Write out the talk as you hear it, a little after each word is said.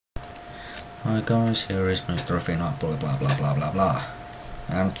Hi guys, here is Mr. Finapoli, blah blah blah blah blah,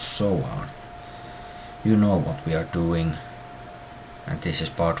 and so on. You know what we are doing, and this is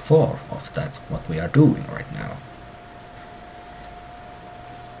part 4 of that, what we are doing right now.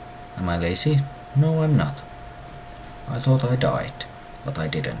 Am I lazy? No, I'm not. I thought I died, but I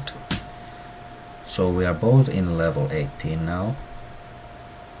didn't. So we are both in level 18 now,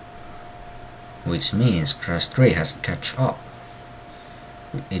 which means Crash 3 has catch up.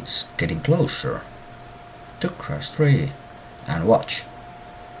 It's getting closer to Crash 3. And watch.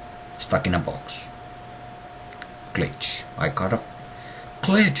 Stuck in a box. Glitch. I got a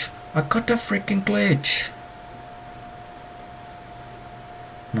freaking glitch!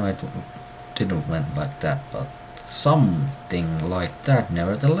 No, it didn't went like that, but something like that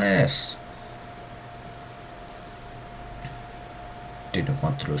nevertheless. Didn't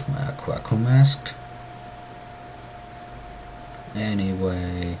want to lose my Aqua mask.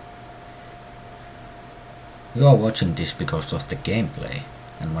 Anyway, you are watching this because of the gameplay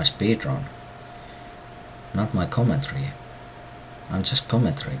and my speedrun, not my commentary. I'm just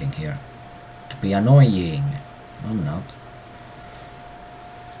commentating here to be annoying. I'm not,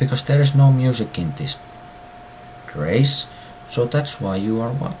 because there is no music in this race, so that's why you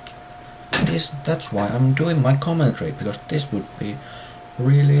are watching. That's why I'm doing my commentary, because this would be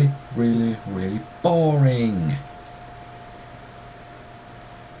really boring.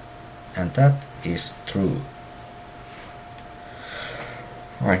 And that is true.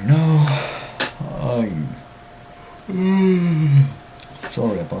 Right now, I'm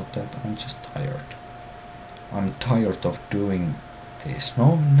sorry about that, I'm just tired. I'm tired of doing this.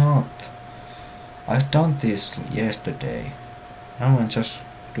 No, I'm not. I've done this yesterday. Now I'm just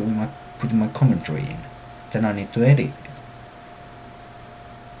putting my commentary in. Then I need to edit it.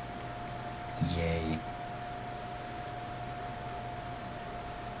 Yay.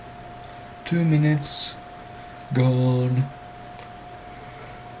 2 minutes gone.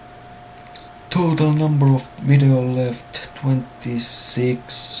 Total number of video left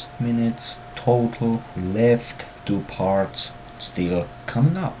 26 minutes total left. 2 parts still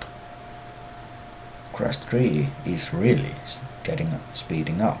coming up. Crash 3 is really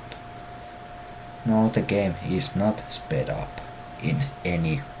speeding up. No, the game is not sped up in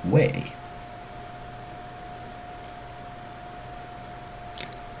any way.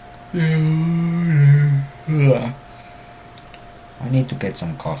 I need to get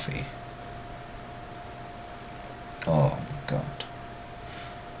some coffee. Oh my god.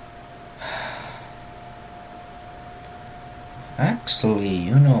 Actually,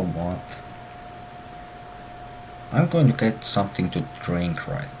 you know what? I'm going to get something to drink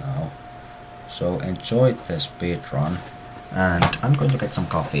right now. So enjoy the speedrun, and I'm going to get some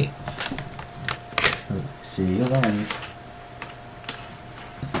coffee. See you then.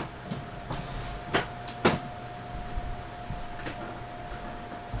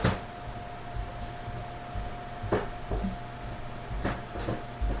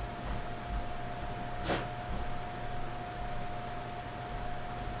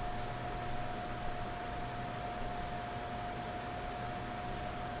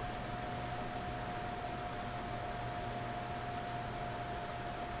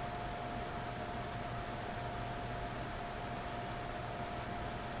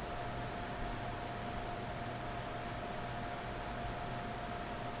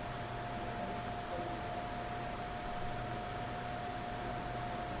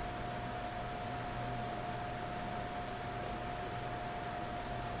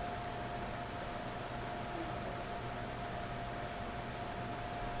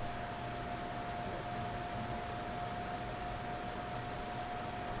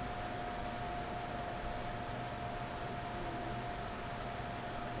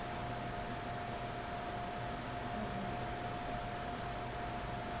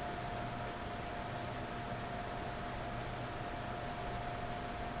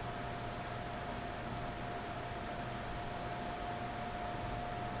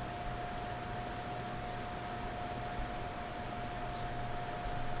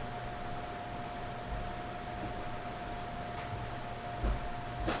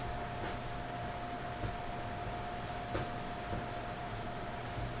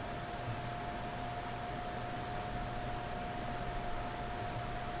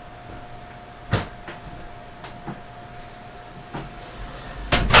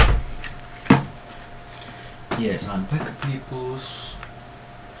 Yes, I'm back, peoples.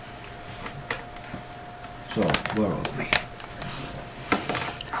 So, where are we?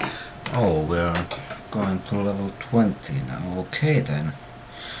 Oh, we're going to level 20 now. Okay then.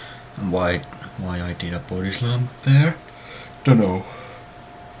 And why I did a body slam there? Dunno.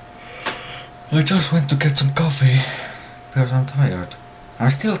 I just went to get some coffee because I'm tired. I'm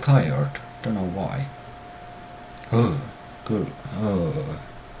still tired. Don't know why. Oh, good. Oh,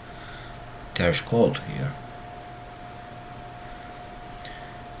 there's cold here.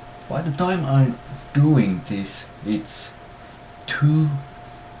 By the time I'm doing this, it's 2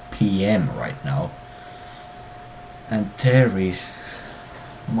 p.m. right now, and there is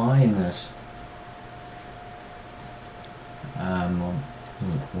minus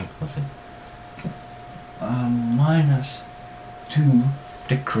what was it? Minus 2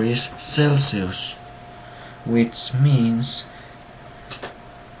 degrees Celsius, which means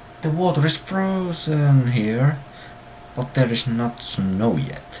the water is frozen here, but there is not snow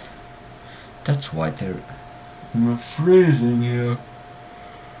yet. That's why I'm freezing here.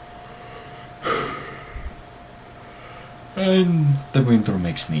 And the winter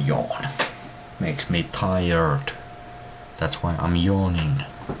makes me yawn. Makes me tired. That's why I'm yawning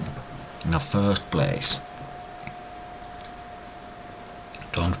in the first place.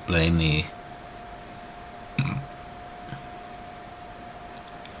 Don't blame me.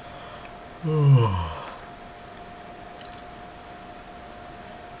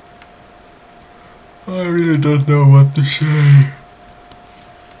 I really don't know what to say.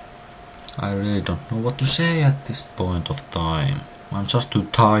 I really don't know what to say at this point of time. I'm just too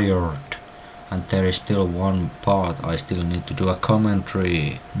tired. And there is still one part I still need to do a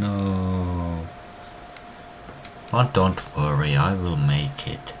commentary. No. But don't worry, I will make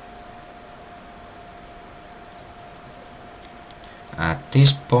it. At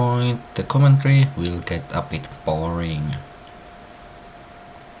this point, the commentary will get a bit boring.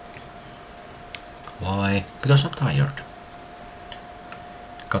 Why? Because I'm tired.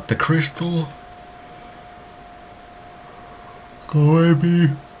 Got the crystal. Go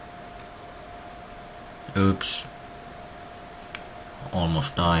baby. Oops.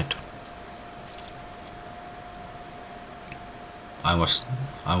 Almost died. I was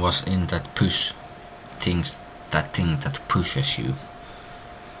in that that thing that pushes you.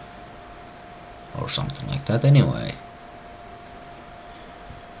 Or something like that anyway.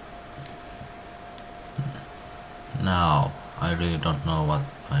 Now, I really don't know what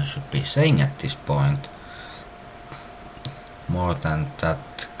I should be saying at this point. More than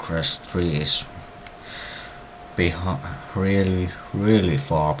that Crest 3 is really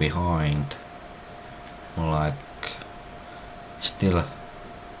far behind. Like, it's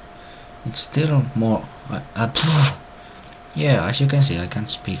still more... yeah, as you can see, I can't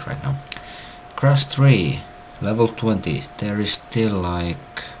speak right now. Crash 3, level 20, there is still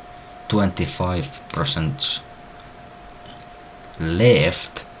like 25%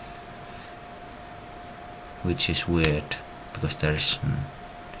 left, which is weird because there is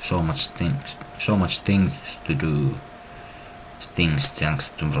so much things to do. Things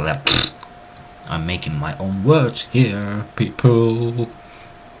to left. I'm making my own words here, people.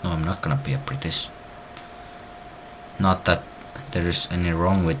 No, I'm not gonna be a British. Not that there is any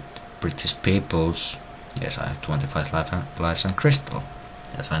wrong with British peoples. Yes, I have 25 lives and crystal.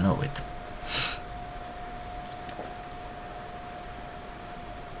 Yes, I know it.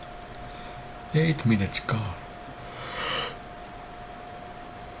 Eight minutes gone.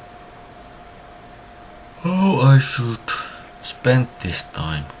 Oh, I should spend this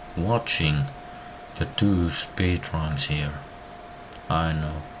time watching the 2 speedruns here. I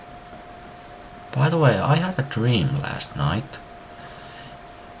know. By the way, I had a dream last night.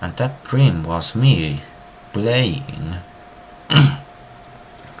 And that dream was me playing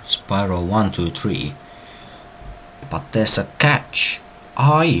Spyro 1, 2, 3. But there's a catch.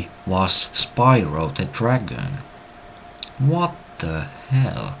 I was Spyro the Dragon. What the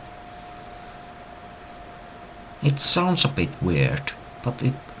hell? It sounds a bit weird, but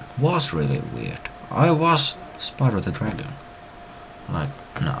it was really weird. I was Spyro the Dragon. Like,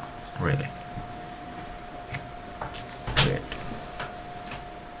 no, really. Weird.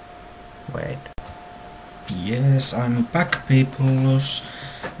 Wait. Yes, I'm back, peoples.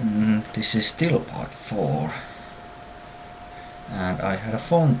 This is still part 4. And I had a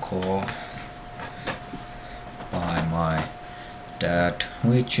phone call by my dad,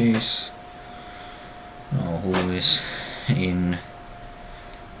 which is... who is in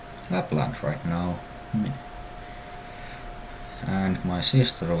Lapland right now. And my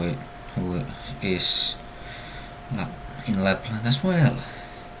sister, who is in Lapland as well.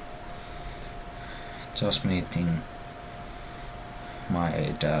 Just meeting my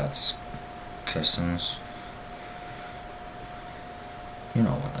dad's cousins. You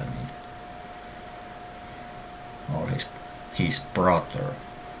know what I mean. Or his brother,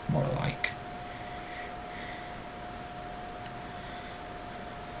 more like.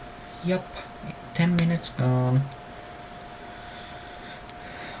 Yup, 10 minutes gone.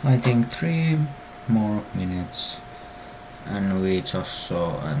 I think 3 more minutes and we just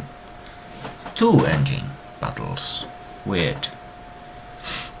saw 2 engine battles. Weird.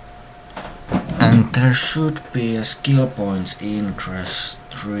 And there should be a skill points in Crash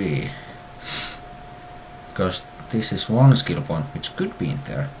 3. Because this is one skill point which could be in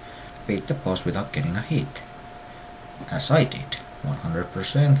there. Beat the boss without getting a hit. As I did.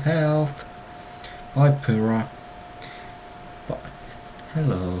 100% health. Bye Pyrrha. But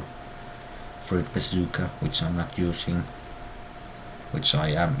hello. Fruit bazooka, which I'm not using. Which I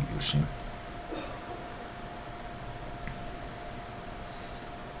am using.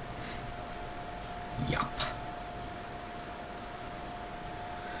 Yup.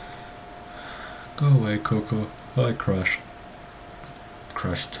 Go away, Coco. I Crash.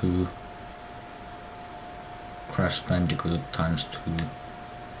 Crash 2. Crash Bandicoot times 2.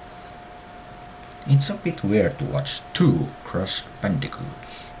 It's a bit weird to watch 2 Crash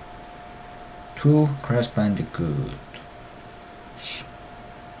Bandicoots. 2 Crash Bandicoots.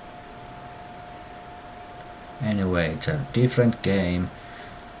 Anyway, it's a different game.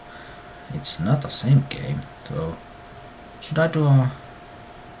 It's not the same game, so should I do a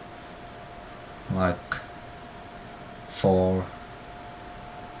like 4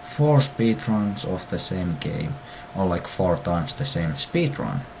 speedruns of the same game, or like 4 times the same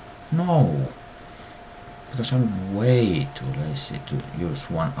speedrun? No, because I'm way too lazy to use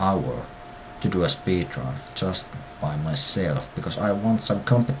 1 hour to do a speedrun just by myself, because I want some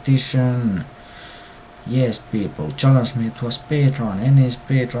competition. Yes, people, challenge me to a speedrun. Any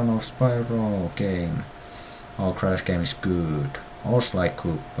speedrun of Spyro game or Crash game is good. Or Sly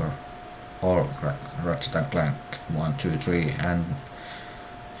Cooper. Or Ratchet and Clank 1, 2, 3 and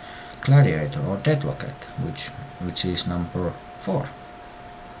Gladiator or Deadlocked, which is number 4.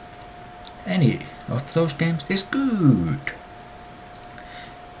 Any of those games is good.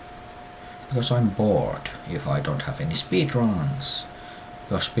 Because I'm bored if I don't have any speedruns.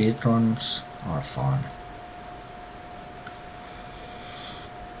 Because speedruns are fun.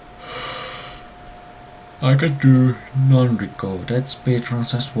 I can do non-recorded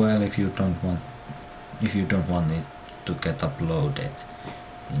speedruns as well if you don't want it to get uploaded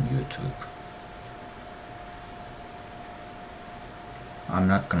in YouTube. I'm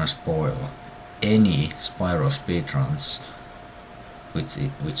not gonna spoil any Spyro speedruns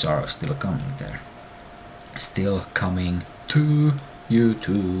which are still coming there. Still coming to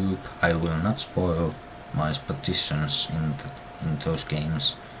YouTube. I will not spoil my positions in those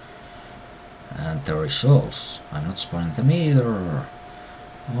games and the results. I'm not spoiling them either.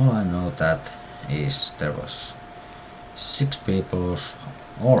 All I know that is there was 6 people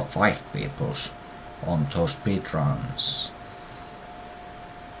or 5 people on those speedruns,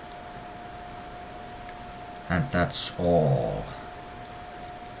 and that's all.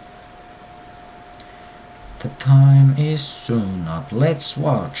 The time is soon up. Let's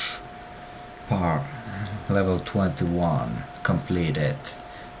watch part level 21 completed,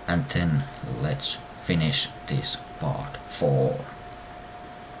 and then let's finish this part 4.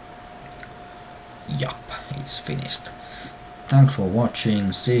 Yup, it's finished. Thanks for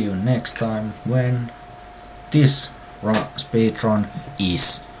watching. See you next time when this speedrun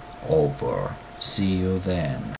is over. See you then.